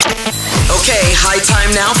Okay, high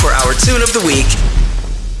time now for our tune of the week.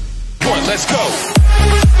 Come on, let's go.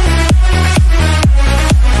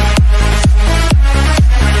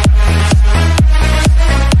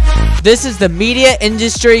 This is the Media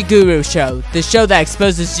Industry Guru Show, the show that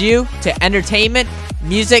exposes you to entertainment,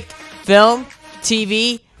 music, film,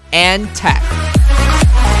 TV, and tech.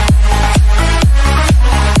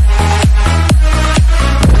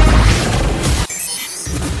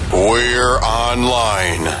 We're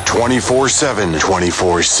online 24/7.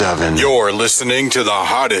 24/7. You're listening to the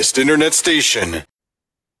hottest internet station.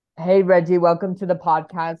 Hey, Reggie, welcome to the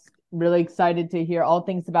podcast. Really excited to hear all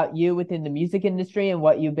things about you within the music industry and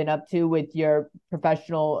what you've been up to with your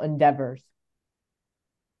professional endeavors.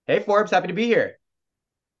 Hey, Forbes, happy to be here.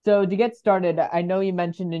 So to get started, I know you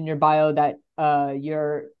mentioned in your bio that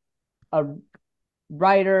you're a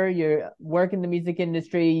writer, you work in the music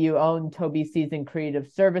industry, you own ToBySeason Creative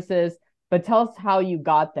Services, but tell us how you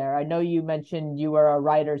got there. I know you mentioned you were a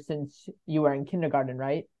writer since you were in kindergarten,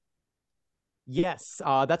 right? Yes,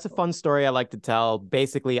 that's a fun story I like to tell.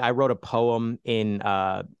 Basically, I wrote a poem in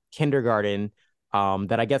kindergarten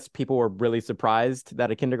that I guess people were really surprised that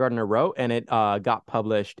a kindergartner wrote, and it got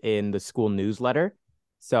published in the school newsletter.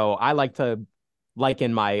 So I like to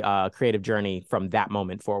liken my creative journey from that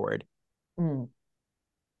moment forward. Mm.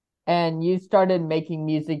 And you started making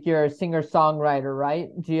music. You're a singer-songwriter, right?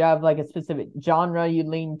 Do you have like a specific genre you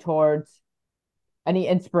lean towards? Any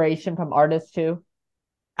inspiration from artists too?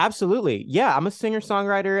 Absolutely. Yeah, I'm a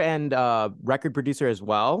singer-songwriter and record producer as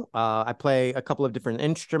well. I play a couple of different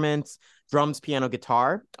instruments, drums, piano,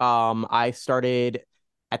 guitar. I started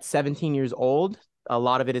at 17 years old. A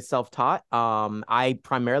lot of it is self-taught. I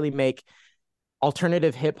primarily make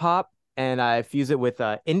alternative hip-hop, and I fuse it with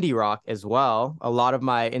indie rock as well. A lot of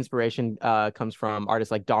my inspiration comes from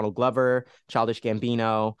artists like Donald Glover, Childish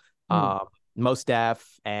Gambino, Mos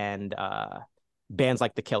Def, and bands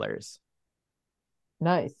like The Killers.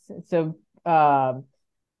 Nice. So a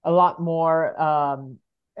lot more,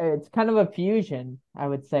 it's kind of a fusion, I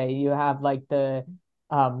would say. You have like the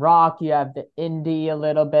rock, you have the indie a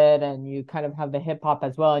little bit, and you kind of have the hip hop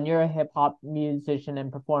as well. And you're a hip hop musician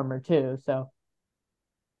and performer too. So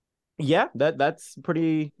yeah, that's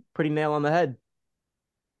pretty nail on the head.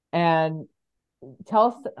 And tell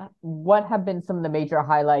us what have been some of the major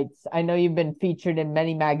highlights. I know you've been featured in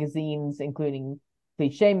many magazines, including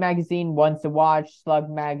Cliche Magazine, Once a Watch, Slug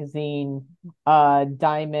Magazine,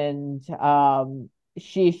 Diamond,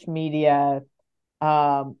 Sheesh Media.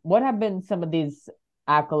 What have been some of these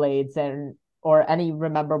accolades and or any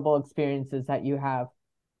memorable experiences that you have?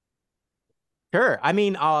 Sure. I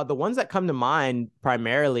mean, the ones that come to mind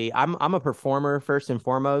primarily, I'm a performer first and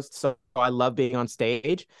foremost, so I love being on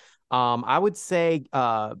stage. I would say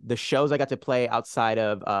the shows I got to play outside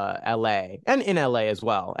of LA and in LA as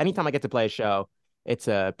well. Anytime I get to play a show, it's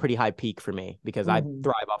a pretty high peak for me because I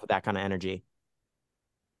thrive off of that kind of energy.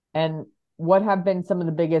 And what have been some of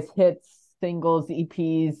the biggest hits, singles,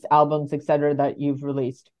 EPs, albums, etc. that you've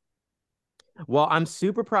released? Well, I'm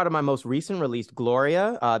super proud of my most recent release,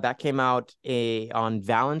 Gloria. That came out on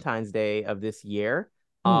Valentine's Day of this year.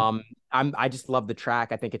 I just love the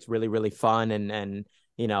track. I think it's really, really fun and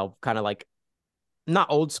you know, kind of like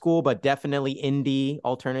not old school, but definitely indie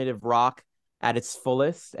alternative rock at its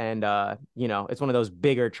fullest. And you know, it's one of those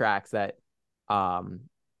bigger tracks that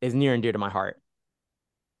is near and dear to my heart.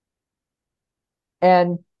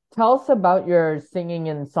 And tell us about your singing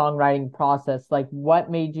and songwriting process. Like,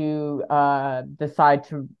 what made you decide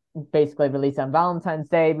to basically release on Valentine's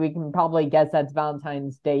Day? We can probably guess that's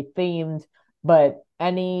Valentine's Day themed, but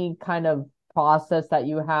any kind of process that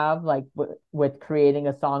you have, like with creating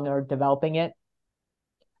a song or developing it?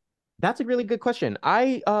 That's a really good question.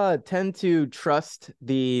 I tend to trust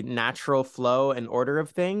the natural flow and order of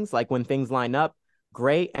things. Like when things line up,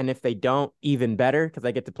 great. And if they don't, even better, because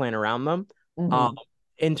I get to plan around them.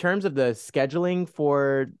 In terms of the scheduling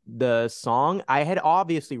for the song, I had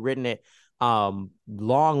obviously written it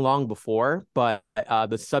long before, but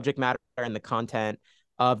the subject matter and the content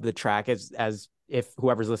of the track is, as if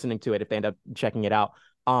whoever's listening to it, if they end up checking it out,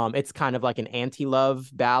 it's kind of like an anti-love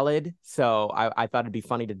ballad. So I thought it'd be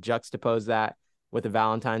funny to juxtapose that with a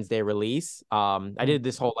Valentine's Day release. I did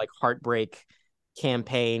this whole like heartbreak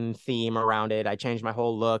campaign theme around it. I changed my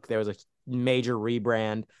whole look. There was a major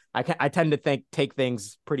rebrand. I tend to take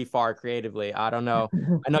things pretty far creatively. I don't know.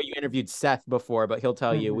 I know you interviewed Seth before, but he'll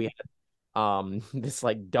tell you we had this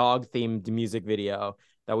like dog themed music video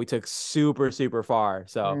that we took super far.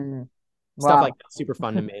 So stuff like that, super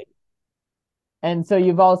fun to me. And so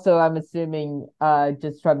you've also, I'm assuming,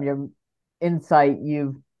 just from your insight,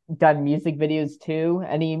 you've done music videos too.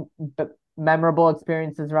 Any memorable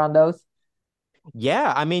experiences around those?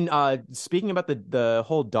 Yeah, I mean, speaking about the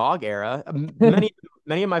whole dog era,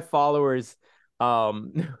 many of my followers,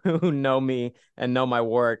 um, who know me and know my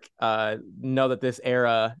work, know that this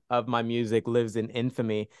era of my music lives in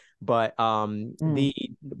infamy. But Mm. the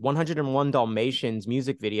 101 Dalmatians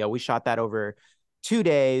music video, we shot that over 2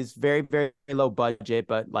 days, very, very low budget,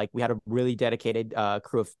 but like we had a really dedicated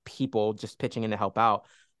crew of people just pitching in to help out.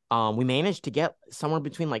 We managed to get somewhere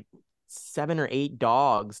between like 7 or 8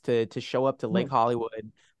 dogs to show up to Lake Mm.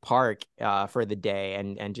 Hollywood Park for the day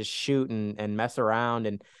and just shoot and mess around.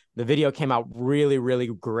 And the video came out really, really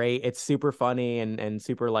great. It's super funny and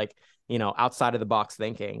super like, outside of the box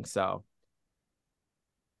thinking. So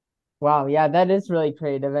Wow, yeah, that is really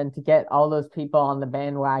creative. And to get all those people on the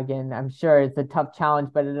bandwagon, I'm sure it's a tough challenge,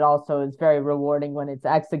 but it also is very rewarding when it's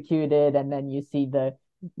executed. And then you see the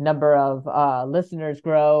number of listeners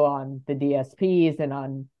grow on the DSPs and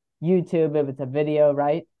on YouTube if it's a video,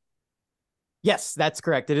 right? yes, that's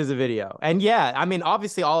correct. It is a video. And yeah, I mean,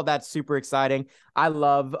 obviously all of that's super exciting. I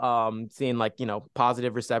love seeing like,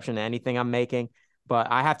 positive reception to anything I'm making, but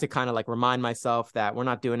I have to kind of like remind myself that we're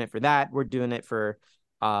not doing it for that. We're doing it for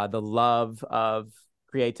the love of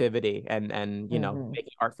creativity and Hmm.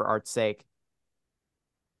 making art for art's sake.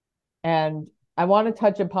 And I want to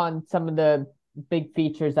touch upon some of the big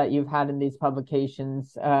features that you've had in these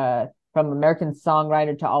publications, from American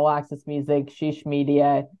Songwriter to All Access Music, Sheesh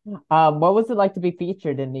Media. What was it like to be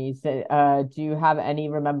featured in these? Do you have any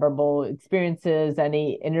memorable experiences,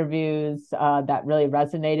 any interviews that really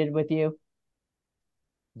resonated with you?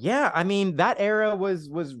 Yeah, I mean, that era was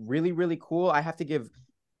really, really cool. I have to give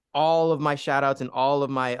all of my shout outs and all of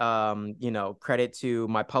my credit to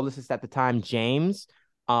my publicist at the time, James.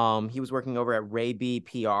 He was working over at Ray B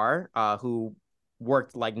PR, who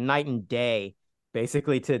worked like night and day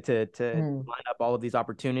basically to Mm. line up all of these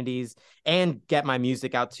opportunities and get my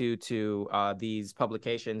music out to these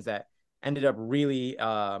publications that ended up really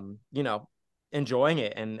enjoying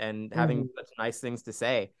it and having Hmm. such nice things to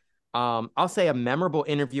say. I'll say a memorable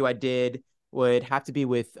interview I did would have to be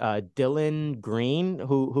with Dylan Green,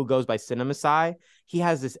 who goes by CinemaSci. He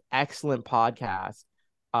has this excellent podcast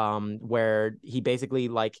where he basically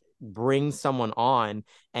like brings someone on,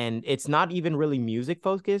 and it's not even really music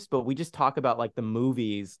focused, but we just talk about like the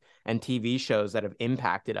movies and TV shows that have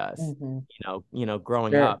impacted us, Hmm.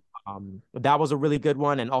 growing Sure. up. That was a really good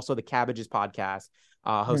one, and also the Cabbages podcast,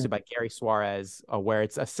 hosted Mm. by Gary Suarez, where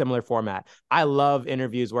it's a similar format. I love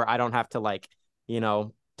interviews where I don't have to like,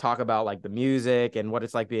 talk about like the music and what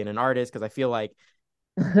it's like being an artist, because I feel like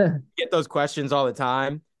get those questions all the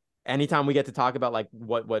time. Anytime we get to talk about like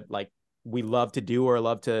what like we love to do or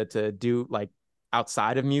love to do like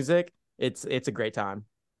outside of music, it's a great time.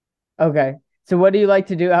 Okay. So what do you like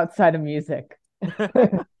to do outside of music?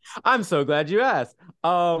 I'm so glad you asked.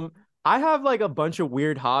 I have like a bunch of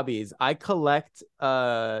weird hobbies. I collect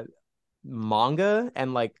manga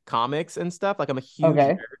and like comics and stuff. Like I'm a huge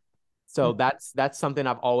Okay. nerd. So that's something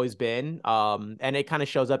I've always been. And it kind of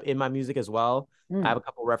shows up in my music as well. I have Mm. a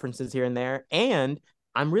couple references here and there. And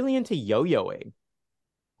I'm really into yo-yoing.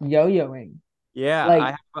 Yo-yoing. Yeah,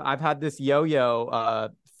 Like, I've had this yo-yo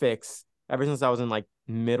fix ever since I was in like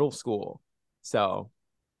middle school. So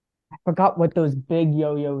I forgot what those big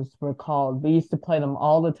yo-yos were called. We used to play them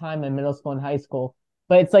all the time in middle school and high school.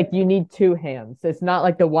 But it's like you need two hands. It's not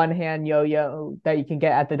like the one hand yo-yo that you can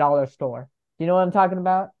get at the dollar store. You know what I'm talking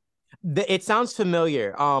about? it sounds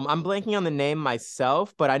familiar. I'm blanking on the name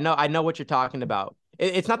myself, but I know what you're talking about.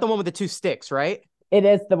 It's not the one with the two sticks, right? It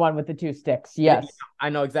is the one with the two sticks. Yeah, Yes. I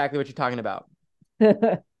know exactly what you're talking about.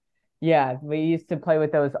 Yeah, we used to play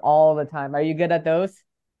with those all the time. Are you good at those?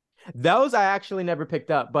 Those I actually never picked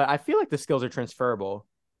up, but I feel like the skills are transferable.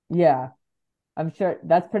 Yeah, I'm sure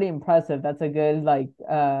that's pretty impressive. That's a good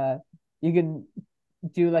you can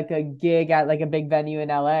do like a gig at like a big venue in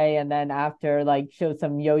LA and then after like show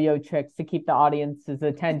some yo-yo tricks to keep the audience's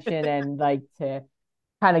attention and like to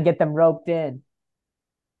kind of get them roped in.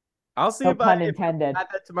 I'll see No if I pun intended. add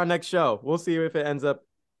that to my next show. We'll see if it ends up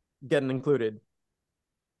getting included.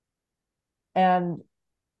 And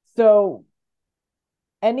so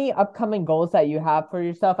any upcoming goals that you have for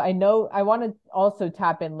yourself? I know I want to also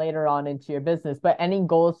tap in later on into your business, but any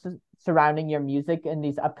goals surrounding your music in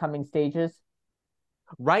these upcoming stages?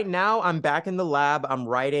 Right now, I'm back in the lab. I'm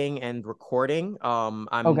writing and recording. I'm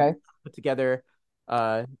Okay. put together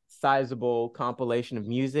a sizable compilation of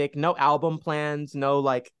music. No album plans, no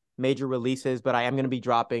like major releases, but I am going to be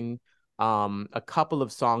dropping a couple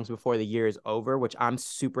of songs before the year is over, which I'm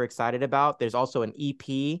super excited about. There's also an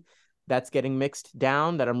EP that's getting mixed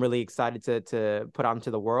down that I'm really excited to put out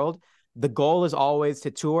into the world. The goal is always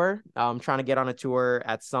to tour. I'm trying to get on a tour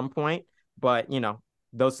at some point, but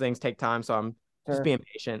those things take time, so I'm just being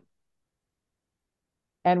patient.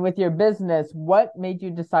 And with your business, what made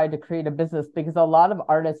you decide to create a business? Because a lot of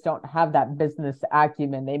artists don't have that business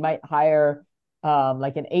acumen. They might hire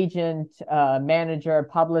like an agent, manager,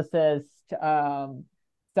 publicist,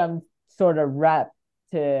 some sort of rep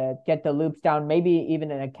to get the loops down, maybe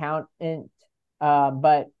even an accountant.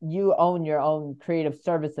 But you own your own creative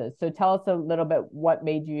services. So tell us a little bit what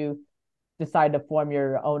made you decide to form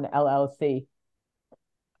your own LLC.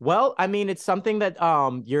 Well, I mean, it's something that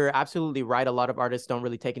you're absolutely right. A lot of artists don't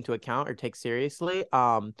really take into account or take seriously.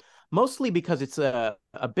 Mostly because it's a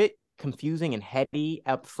bit confusing and heady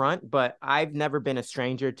up front, but I've never been a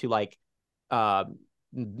stranger to like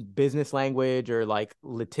business language or like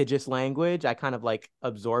litigious language. I kind of like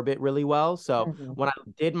absorb it really well. So when I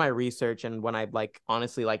did my research and when I like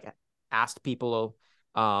honestly like asked people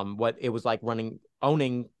what it was like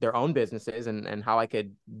owning their own businesses and how I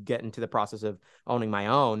could get into the process of owning my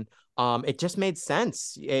own, it just made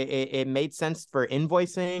sense. It made sense for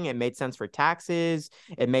invoicing. It made sense for taxes.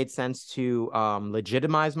 It made sense to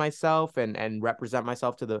legitimize myself and represent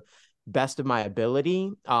myself to the best of my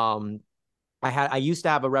ability. I used to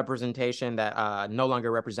have a representation that no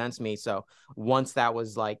longer represents me. So once that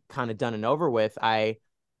was like kind of done and over with, I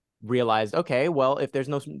realized, okay, well, if there's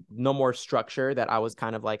no more structure that I was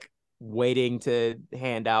kind of like waiting to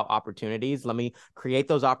hand out opportunities, let me create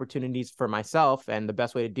those opportunities for myself. And the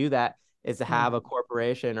best way to do that is to have a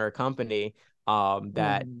corporation or a company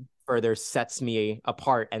that further sets me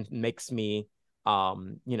apart and makes me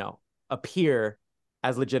appear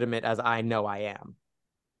as legitimate as I know I am.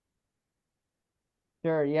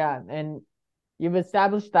 Sure, yeah. And you've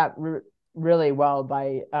established that really well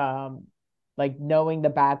by like knowing the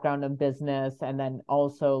background of business and then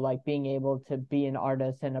also like being able to be an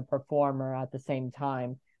artist and a performer at the same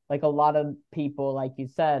time. Like a lot of people, like you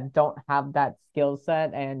said, don't have that skill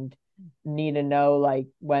set and need to know like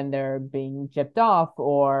when they're being gypped off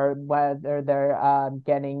or whether they're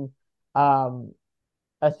getting a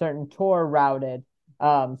certain tour routed.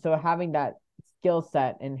 So having that skill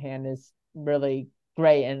set in hand is really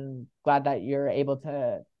great, and glad that you're able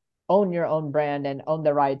to own your own brand and own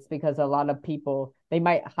the rights, because a lot of people, they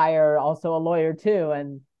might hire also a lawyer too,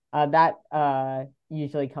 and that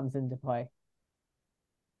usually comes into play.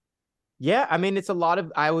 Yeah, I mean,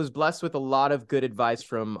 I was blessed with a lot of good advice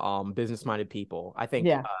from business-minded people. I think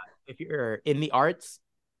if you're in the arts,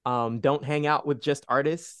 don't hang out with just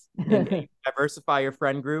artists, and diversify your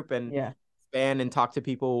friend group and expand and talk to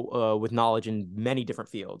people with knowledge in many different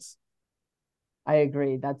fields. I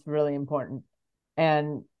agree. That's really important.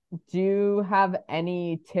 And do you have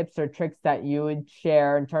any tips or tricks that you would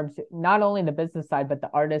share in terms of not only the business side, but the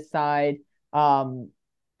artist side?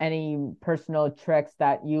 Any personal tricks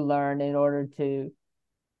that you learned in order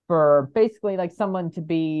for basically like someone to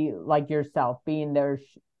be like yourself, be in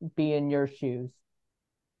your shoes?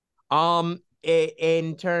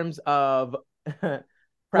 In terms of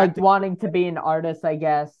like wanting to be an artist, I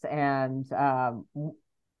guess, and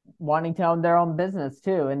wanting to own their own business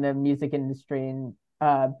too in the music industry, and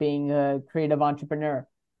being a creative entrepreneur.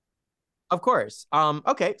 Of course.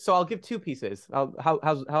 Okay, so I'll give two pieces. How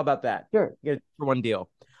about that? Sure. Get it for one deal.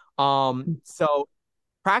 So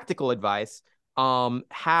practical advice,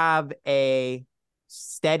 have a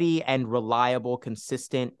steady and reliable,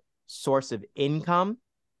 consistent source of income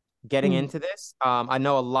getting into this. I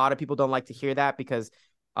know a lot of people don't like to hear that because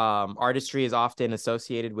artistry is often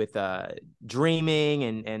associated with dreaming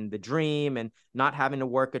and the dream and not having to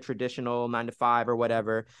work a traditional 9 to 5 or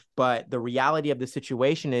whatever. But the reality of the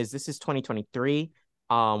situation is this is 2023.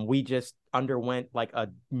 We just underwent like a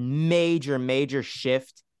major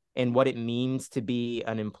shift in what it means to be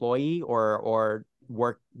an employee or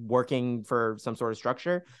working for some sort of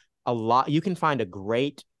structure. You can find a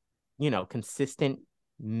great, consistent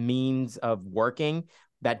means of working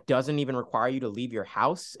that doesn't even require you to leave your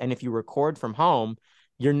house. And if you record from home,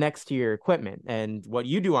 you're next to your equipment. And what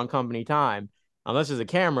you do on company time, unless there's a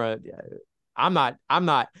camera,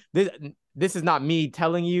 this is not me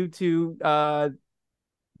telling you to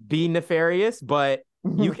be nefarious, but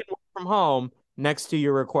you can work from home next to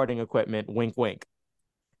your recording equipment, wink, wink.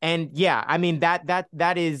 And yeah, I mean,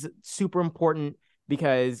 that is super important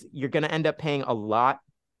because you're going to end up paying a lot,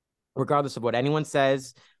 regardless of what anyone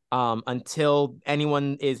says. Until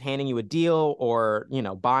anyone is handing you a deal or,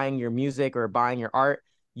 buying your music or buying your art,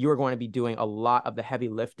 you are going to be doing a lot of the heavy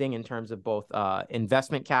lifting in terms of both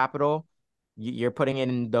investment capital. You're putting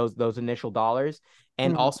in those initial dollars,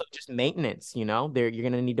 and also just maintenance. You're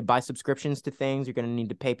going to need to buy subscriptions to things. You're going to need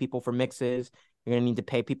to pay people for mixes. You're going to need to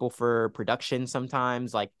pay people for production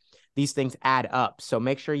sometimes. Like, these things add up. So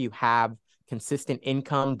make sure you have consistent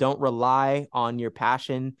income. Don't rely on your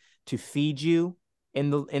passion to feed you in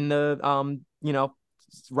the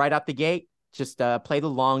right out the gate. Just play the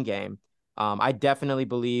long game. I definitely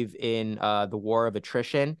believe in the war of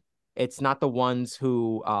attrition. It's not the ones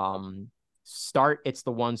who start, it's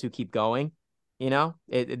the ones who keep going. This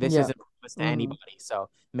isn't promised to anybody. So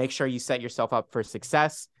make sure you set yourself up for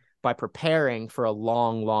success by preparing for a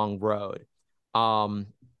long, long road. And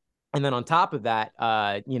then on top of that,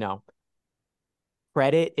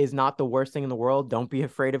 credit is not the worst thing in the world. Don't be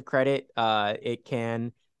afraid of credit.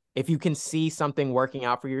 If you can see something working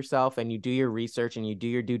out for yourself and you do your research and you do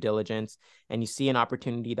your due diligence and you see an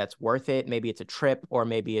opportunity that's worth it, maybe it's a trip or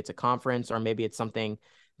maybe it's a conference or maybe it's something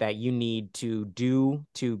that you need to do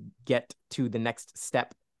to get to the next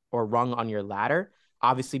step or rung on your ladder.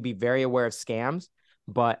 Obviously, be very aware of scams,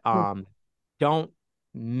 but don't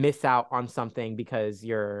miss out on something because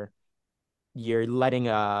you're letting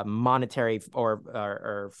a monetary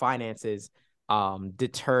or finances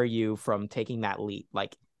deter you from taking that leap.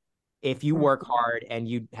 Like, if you work hard and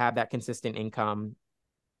you have that consistent income,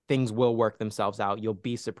 things will work themselves out. You'll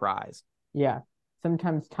be surprised. Yeah.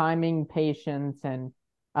 Sometimes timing, patience, and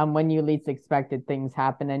when you least expect it, things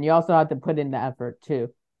happen. And you also have to put in the effort too.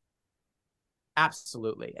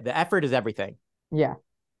 Absolutely. The effort is everything. Yeah.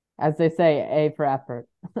 As they say, A for effort.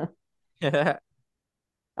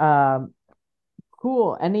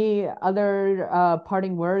 Cool. Any other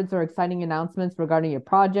parting words or exciting announcements regarding your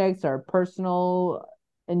projects or personal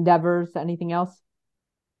endeavors? Anything else?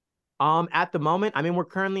 At the moment, I mean, we're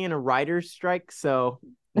currently in a writer's strike, so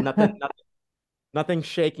nothing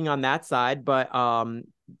shaking on that side. But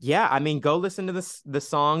yeah, I mean, go listen to the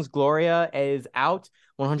songs. Gloria is out.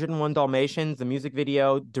 101 Dalmatians, the music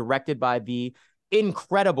video directed by the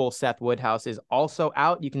incredible Seth Woodhouse, is also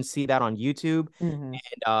out. You can see that on YouTube.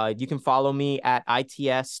 And you can follow me at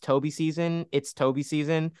ITS ToBySeason. It's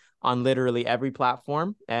ToBySeason on literally every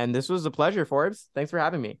platform. And this was a pleasure, Forbes. Thanks for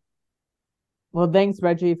having me. Well, thanks,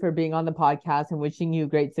 Reggie, for being on the podcast, and wishing you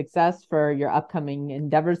great success for your upcoming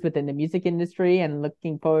endeavors within the music industry, and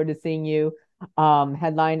looking forward to seeing you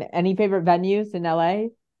headline. Any favorite venues in LA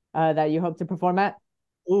that you hope to perform at?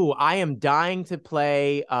 Ooh, I am dying to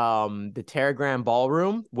play the Terragram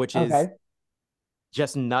Ballroom, which is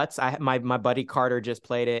just nuts. My buddy Carter just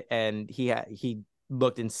played it, and he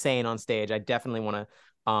looked insane on stage. I definitely want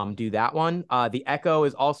to do that one. The Echo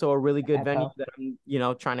is also a really good venue that I'm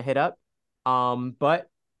trying to hit up. But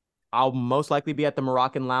I'll most likely be at the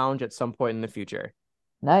Moroccan Lounge at some point in the future.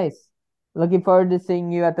 Nice. Looking forward to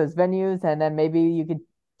seeing you at those venues, and then maybe you could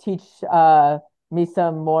teach me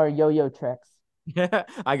some more yo-yo tricks.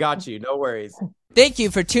 I got you. No worries. Thank you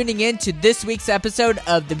for tuning in to this week's episode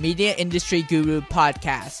of the Media Industry Guru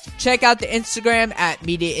podcast. Check out the Instagram at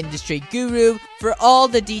Media Industry Guru for all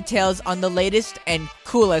the details on the latest and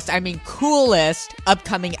coolest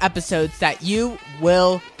upcoming episodes that you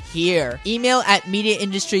will hear. Email at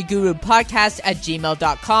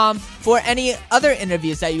mediaindustrygurupodcast@gmail.com for any other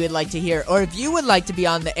interviews that you would like to hear, or if you would like to be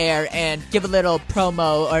on the air and give a little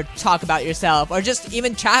promo or talk about yourself, or just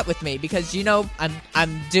even chat with me, because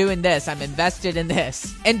I'm doing this, I'm invested in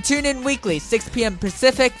this. And tune in weekly, 6 p.m.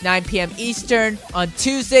 Pacific, 9 p.m. Eastern, on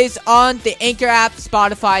Tuesdays on the Anchor app,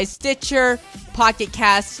 Spotify, Stitcher, Pocket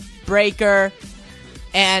Cast, Breaker,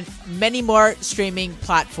 and many more streaming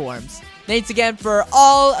platforms. Thanks again for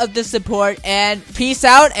all of the support, and peace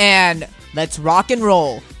out, and let's rock and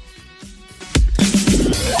roll.